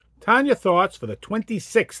Tanya thoughts for the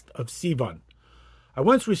 26th of Sivan. I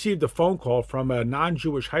once received a phone call from a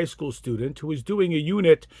non-Jewish high school student who was doing a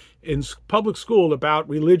unit in public school about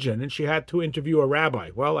religion, and she had to interview a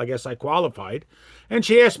rabbi. Well, I guess I qualified. And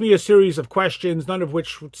she asked me a series of questions, none of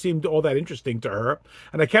which seemed all that interesting to her.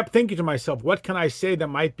 And I kept thinking to myself, what can I say that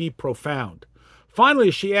might be profound?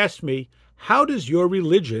 Finally, she asked me, how does your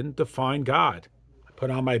religion define God? I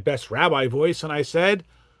put on my best rabbi voice and I said,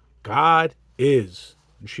 God is.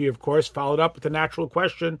 And she, of course, followed up with the natural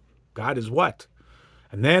question, God is what?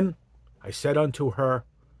 And then I said unto her,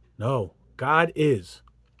 no, God is.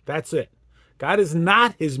 That's it. God is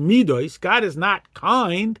not his midos. God is not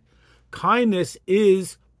kind. Kindness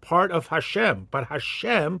is part of Hashem, but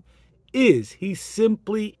Hashem is. He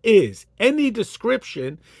simply is. Any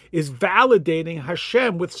description is validating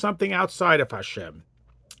Hashem with something outside of Hashem.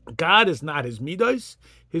 God is not his midos.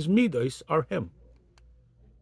 His midos are him.